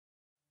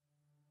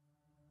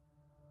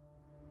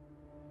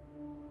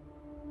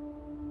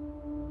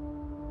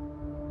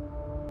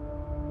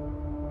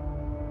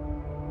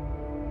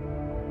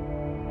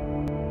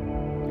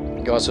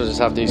guys will just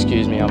have to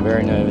excuse me, I'm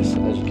very nervous,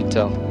 as you can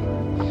tell.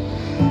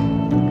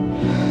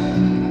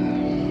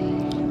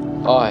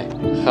 I,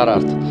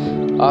 Gerhardt,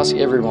 ask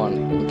everyone,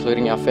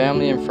 including our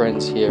family and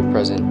friends here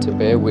present, to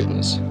bear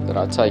witness that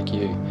I take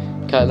you,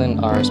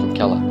 Kaitlin Iris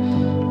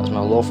McKellar, as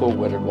my lawful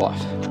wedded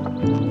wife.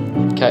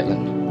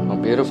 Kaitlin, my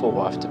beautiful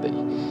wife-to-be.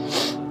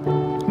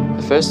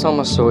 The first time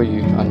I saw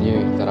you, I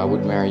knew that I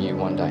would marry you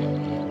one day,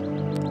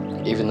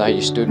 even though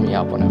you stood me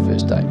up on our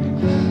first date.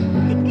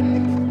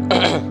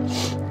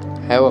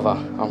 However,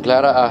 I'm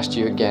glad I asked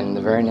you again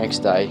the very next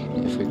day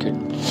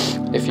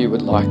if you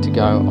would like to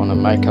go on a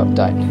make-up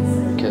date,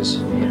 because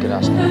look at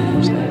us now,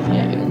 we're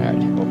getting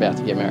married, we're about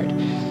to get married.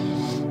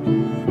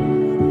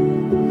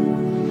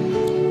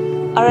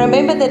 I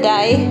remember the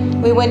day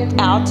we went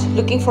out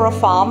looking for a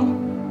farm.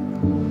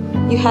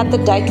 You had the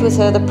date with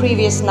her the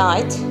previous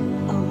night.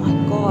 Oh my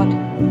God,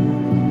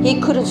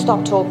 he couldn't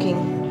stop talking.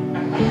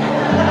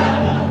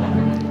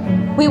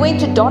 We went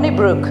to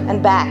Donnybrook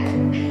and back,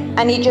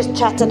 and he just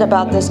chatted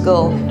about this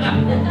girl.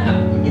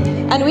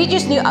 And we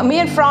just knew, me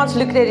and Frans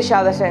looked at each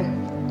other and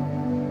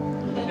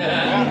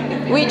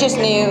we just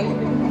knew.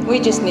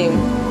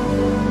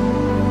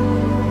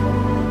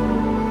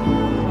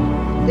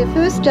 Their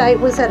first date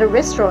was at a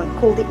restaurant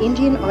called the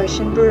Indian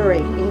Ocean Brewery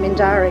in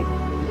Mindarie.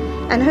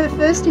 And her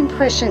first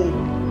impression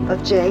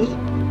of G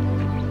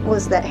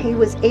was that he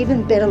was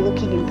even better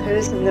looking in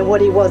person than what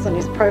he was on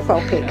his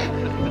profile pic.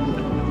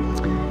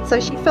 So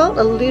she felt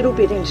a little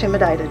bit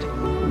intimidated.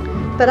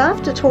 But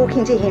after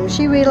talking to him,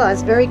 she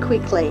realised very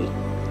quickly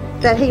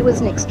that he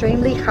was an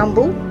extremely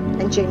humble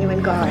and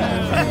genuine guy,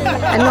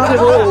 and not at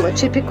all a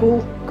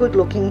typical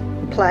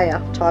good-looking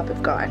player type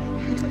of guy.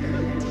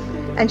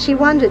 And she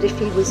wondered if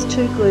he was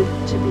too good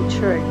to be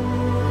true.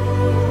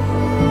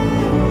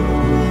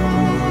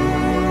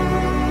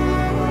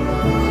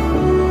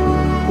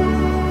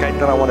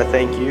 Kaitlin, I want to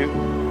thank you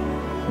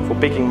for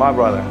picking my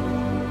brother.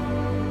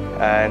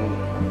 And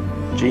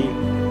G,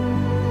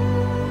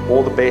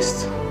 all the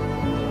best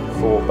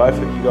for both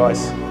of you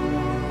guys.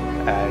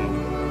 And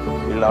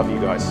we love you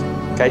guys.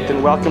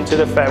 Kaitlin, welcome to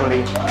the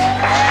family. And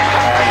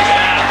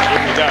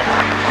here we go.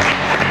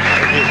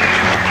 Thank you.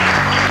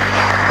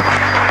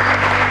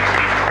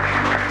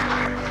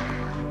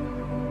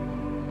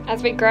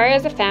 As we grow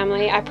as a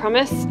family, I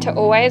promise to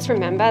always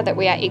remember that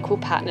we are equal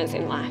partners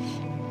in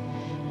life.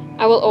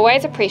 I will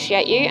always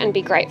appreciate you and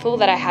be grateful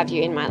that I have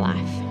you in my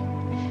life.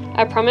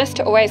 I promise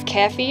to always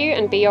care for you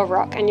and be your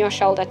rock and your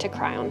shoulder to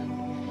cry on.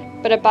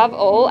 But above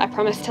all, I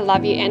promise to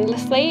love you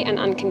endlessly and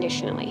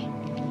unconditionally.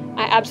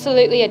 I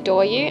absolutely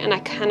adore you and I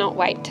cannot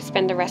wait to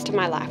spend the rest of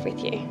my life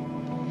with you.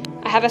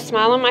 I have a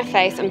smile on my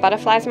face and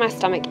butterflies in my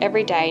stomach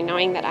every day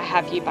knowing that I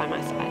have you by my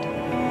side.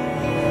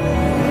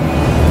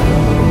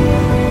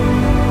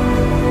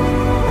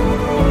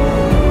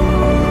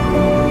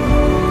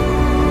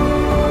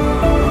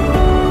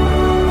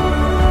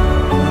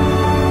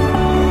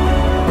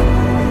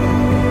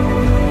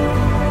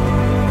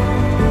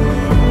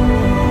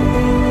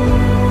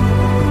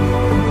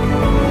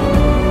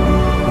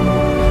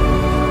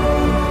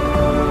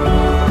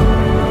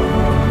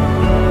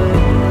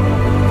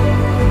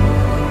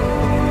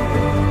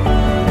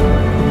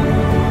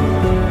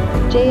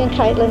 G and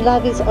Kaitlin,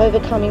 love is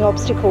overcoming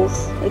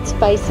obstacles. It's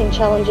facing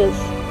challenges.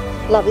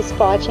 Love is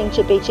fighting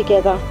to be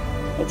together.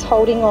 It's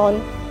holding on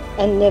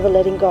and never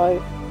letting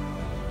go.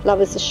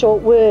 Love is a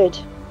short word.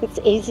 It's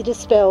easy to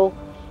spell,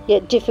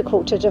 yet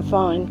difficult to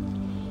define.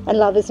 And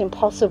love is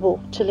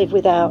impossible to live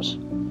without.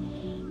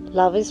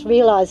 Love is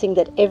realising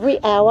that every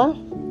hour,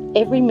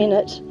 every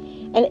minute,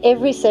 and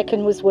every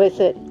second was worth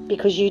it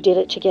because you did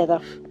it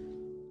together.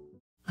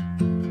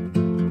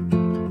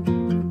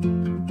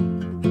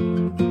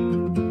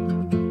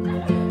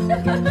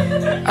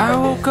 I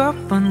woke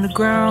up on the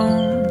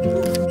ground.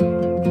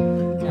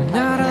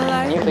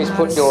 Can you please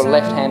put your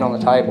left hand on the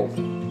table?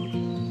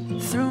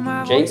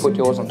 G, put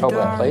yours on top of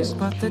that, please.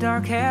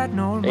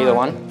 Either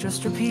one.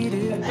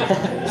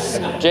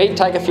 G,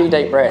 take a few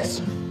deep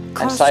breaths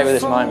and savour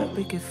this moment,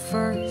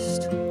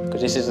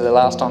 because this is the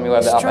last time you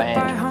have the upper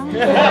hand.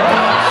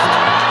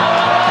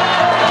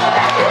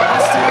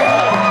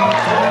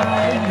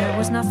 There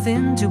was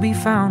nothing to be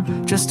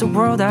found, just a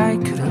world I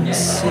couldn't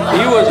see.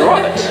 He was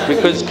right,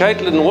 because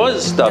Kaitlin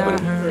was stubborn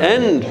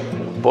and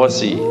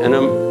bossy and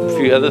a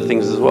few other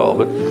things as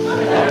well.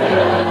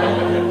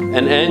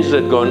 And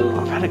Angela had gone,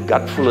 I've had a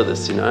gut full of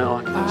this, you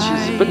know, like,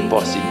 she's a bit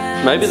bossy.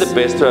 Maybe the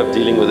best way of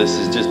dealing with this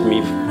is just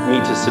me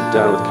to sit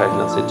down with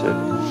Kaitlin. I said to her,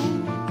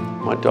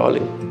 my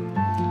darling,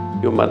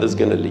 your mother's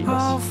going to leave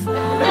us.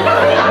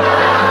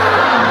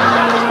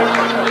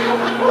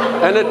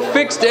 And it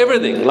fixed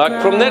everything.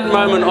 Like from that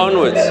moment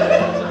onwards,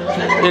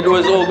 it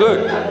was all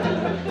good.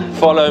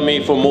 Follow me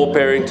for more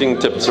parenting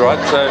tips, right?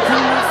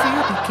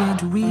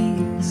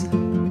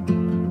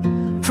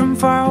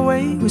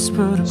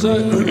 So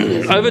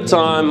over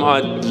time, I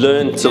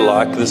learned to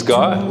like this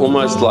guy,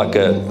 almost like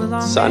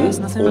a son,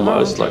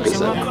 almost like a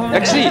son.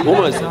 Actually,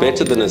 almost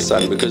better than a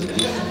son, because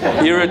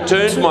he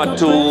returned my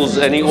tools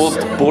and he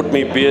also bought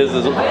me beers.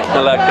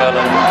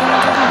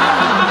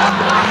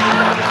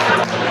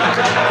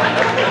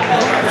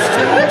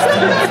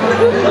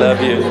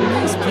 Love you.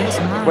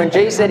 When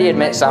G said he had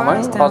met someone,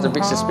 I was a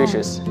bit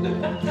suspicious.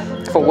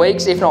 For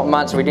weeks, if not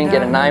months, we didn't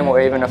get a name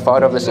or even a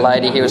photo of this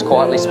lady he was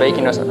quietly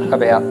speaking to us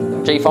about.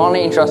 G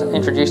finally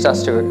introduced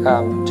us to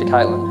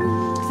Kaitlin.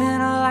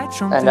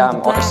 And I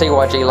could see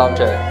why G loved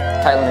her.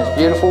 Kaitlin is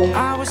beautiful,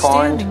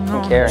 kind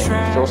and caring.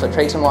 She also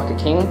treats him like a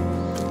king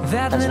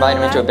and has made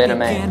him into a better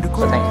man.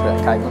 So thank you for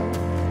that, Kaitlin.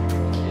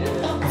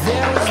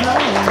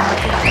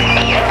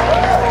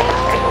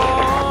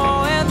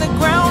 And the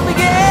ground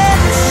began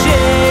to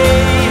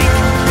shake.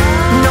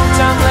 No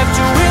time left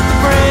to rip the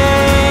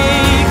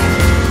break.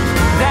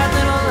 That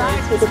little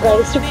light. With the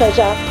greatest of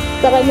pleasure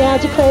that I now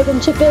declare them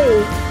to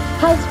be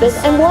husband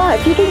and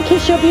wife. You can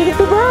kiss your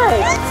beautiful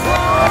bride.